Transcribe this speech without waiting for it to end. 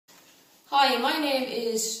Hi, my name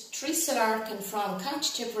is Theresa Larkin from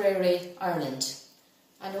County Tipperary, Ireland,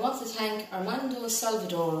 and I want to thank Armando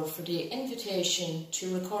Salvador for the invitation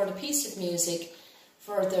to record a piece of music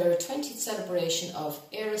for their 20th celebration of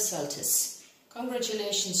Era Celtis.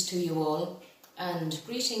 Congratulations to you all and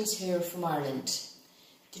greetings here from Ireland.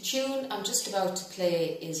 The tune I'm just about to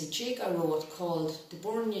play is a jig I wrote called the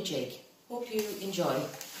Burnia Jig. Hope you enjoy.